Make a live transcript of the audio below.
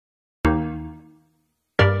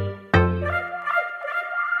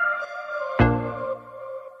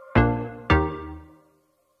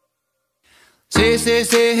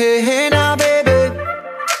Say, hey, hey now, baby.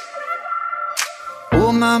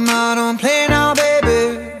 Oh, mama, don't play now,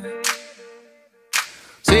 baby.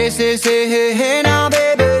 Say, hey, hey now,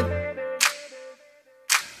 baby.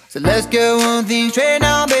 So let's get one thing straight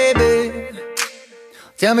now, baby.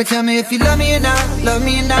 Tell me if you love me or not, love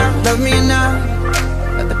me or not, love me or not.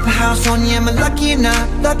 At the house on you, am I lucky or not,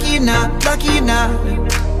 lucky or not, lucky or not?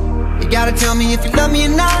 You gotta tell me if you love me or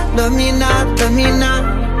not, love me or not, love me or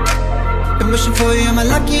not. I'm wishing for you, am I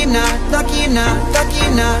lucky or not, lucky or not, lucky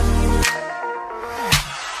or not?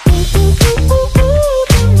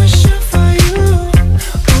 I'm wishing for you.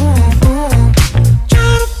 Try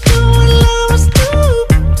to do what lovers do.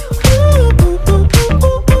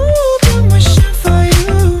 I'm wishing for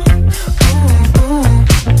you.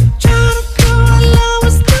 Try to do what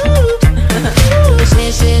lovers do.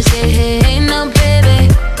 Say, hey, now, baby.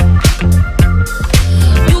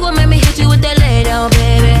 You gon' make me hit you with that lay down,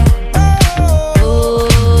 baby.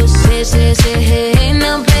 Say, hey,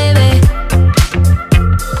 now, baby.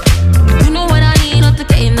 You know what I need, not the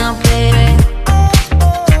game now, baby.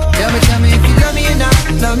 Tell me if you love me or not,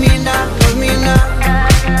 love me or not, love me or not.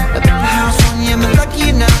 At the house on you, am I lucky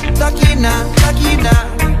or not, lucky or not, lucky or not?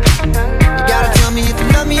 You gotta tell me if you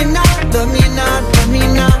love me or not, love me or not, love me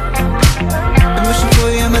or not. I'm wishing for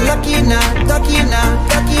you, am I lucky or not, lucky or not,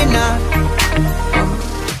 lucky or not?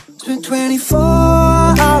 It's been 24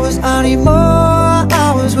 hours, I need more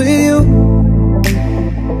hours with you.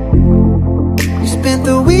 You spent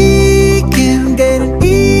the weekend getting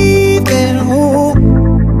even, ooh.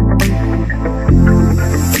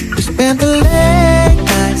 You spent the late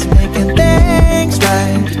nights making things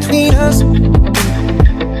right between us.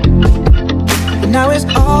 But now it's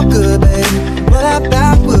all good, babe. Roll that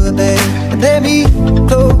backward, babe, and let me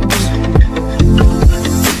close.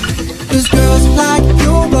 Cause girls like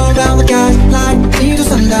you roll around with guys like me till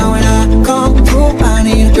sundown. When I come through, I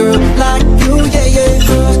need a girl like you, yeah, yeah.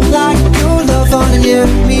 Girls like you love fun and yeah,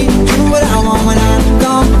 me do what I want. When I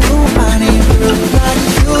come through, I need a girl like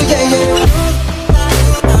you, yeah, yeah.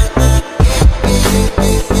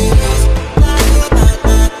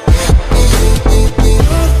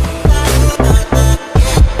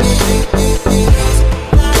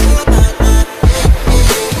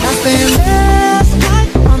 I spent last night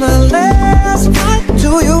on the last flight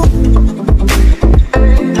to you.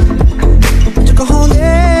 Took a whole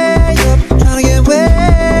day up, trying to get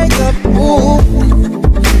way up, ooh.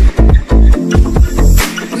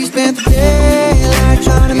 We spent the daylight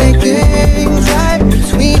trying to make things right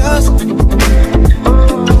between us.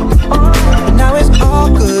 And now it's all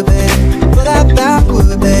good, babe. Put that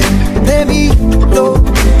backward, babe, and let me go.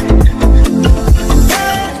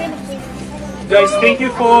 Guys, thank you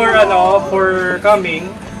for coming.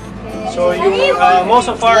 So you most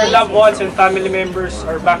of our loved ones and family members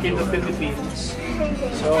are back in the Philippines.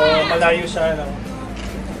 So malayo siya, ano.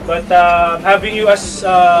 But having you as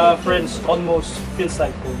friends almost feels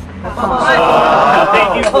like home. So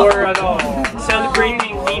thank you for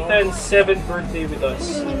celebrating Ethan's 7th birthday with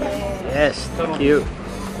us. Yes, thank you.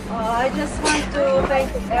 I just want to thank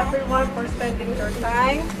everyone for spending your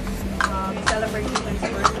time celebrating his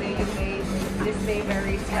birthday. You made this day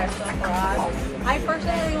very special for us. I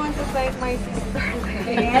personally want to thank my sister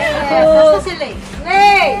Lhey.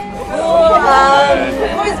 Lhey!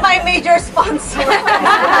 Who is my major sponsor?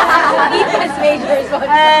 Ethan's major sponsor.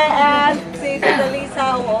 And Sister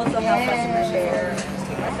Lisa, who also helped us prepare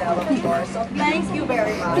myself, of course. So thank you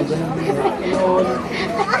very much.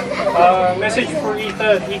 Message for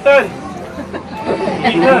Ethan. Ethan!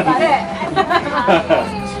 Ethan!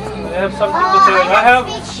 I have something to tell you. I have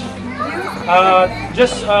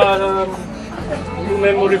just two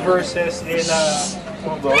memory verses in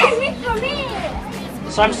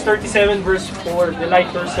Psalms 37 verse 4.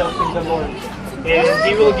 Delight yourself in the Lord, and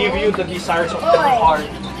He will give you the desires of your heart.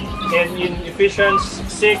 And in Ephesians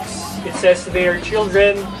 6, it says there,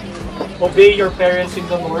 children, obey your parents in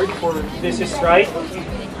the Lord, for this is right.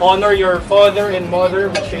 Honor your father and mother,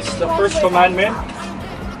 which is the first commandment.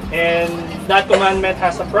 And that commandment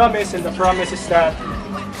has a promise, and the promise is that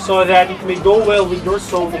so that it may go well with your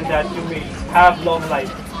soul and that you may have long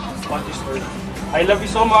life on this earth. I love you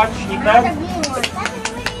so much, Ethan.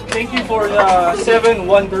 Thank you for the 7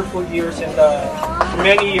 wonderful years and the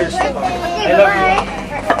many years to come. I love you.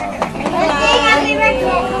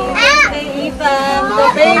 Hey, Ethan, the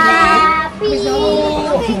baby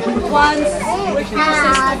who once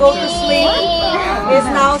refuses to go to sleep is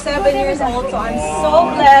now 7 years old, so I'm so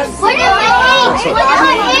blessed.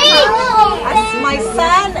 my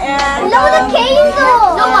son, and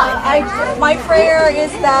my prayer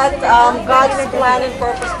is that God's plan and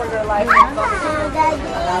purpose for your life will come to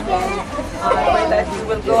happen. I pray that you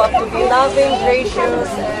will grow up to be loving, gracious,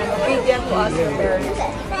 and obedient to us, your parents.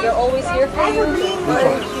 We're always here for you, to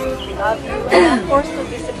encourage you, to love you, and of course to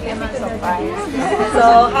discipline you sometimes.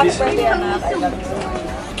 So happy birthday, anak. I love you so much.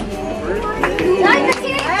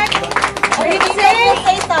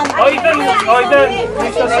 Ethan.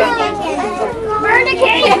 Please go sing. Burn the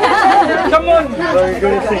cake! Come on. Very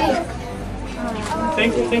good at singing.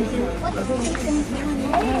 Thank you. Thank you.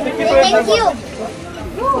 Thank you.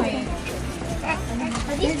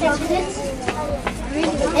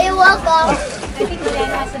 You're welcome.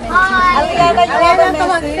 Aliana, you have a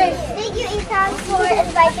message? Thank you, Ethan, for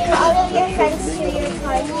inviting all of your friends to your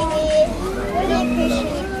party. We really appreciate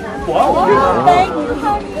it. Wow. Thank you,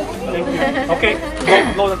 honey. Thank you. Okay.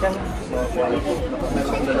 Go the camera.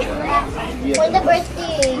 For the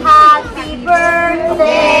birthday. Happy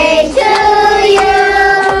birthday to you.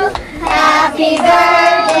 Happy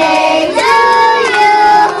birthday to you.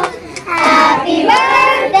 Happy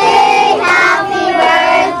birthday. Happy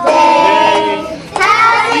birthday.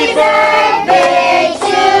 Happy birthday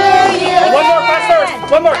to you. One more, Pastor.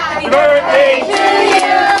 One more. Happy birthday to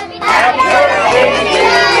you. Happy birthday to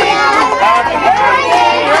you. Happy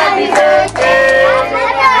birthday. Happy birthday.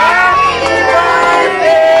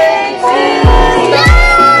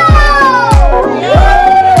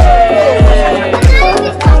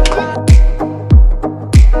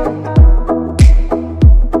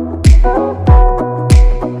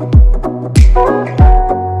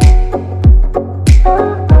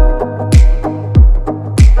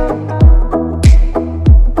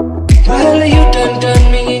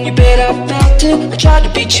 I tried to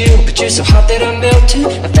beat you, but you're so hot that I melted.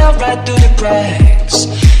 I fell right through the cracks.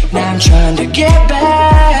 Now I'm trying to get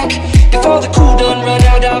back. Before the cool done run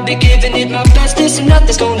out, I'll be giving it my best. Listen,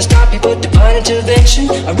 nothing's gonna stop me but divine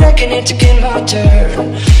intervention. I reckon it's again my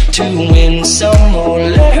turn to win some or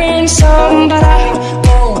learn some, but I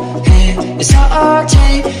won't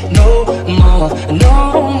hesitate no more,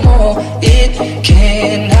 no more. It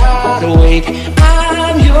cannot wait.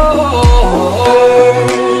 I'm yours.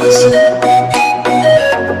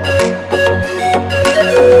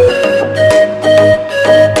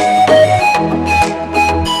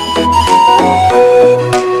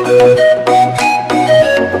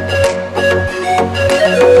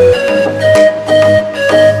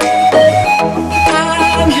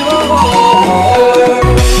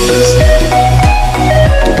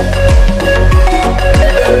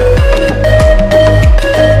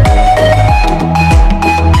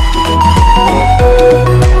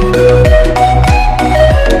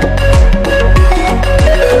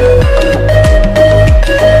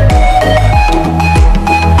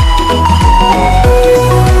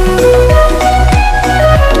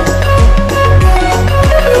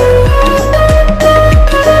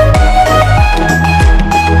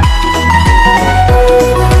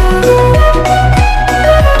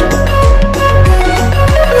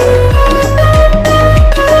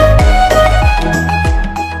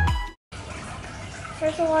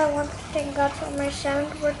 First of all, I want to thank God for my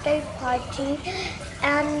 7th birthday party,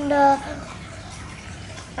 and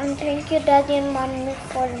thank you, Daddy and Mommy,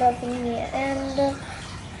 for loving me, and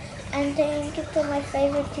thank you to my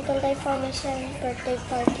favorite Tita Lhey for my 7th birthday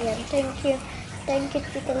party, and thank you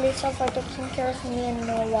Tita Lisa for taking care of me and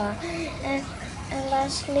Noah, and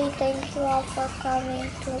lastly, thank you all for coming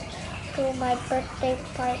to my birthday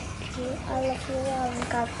party. I love you all, and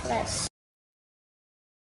God bless.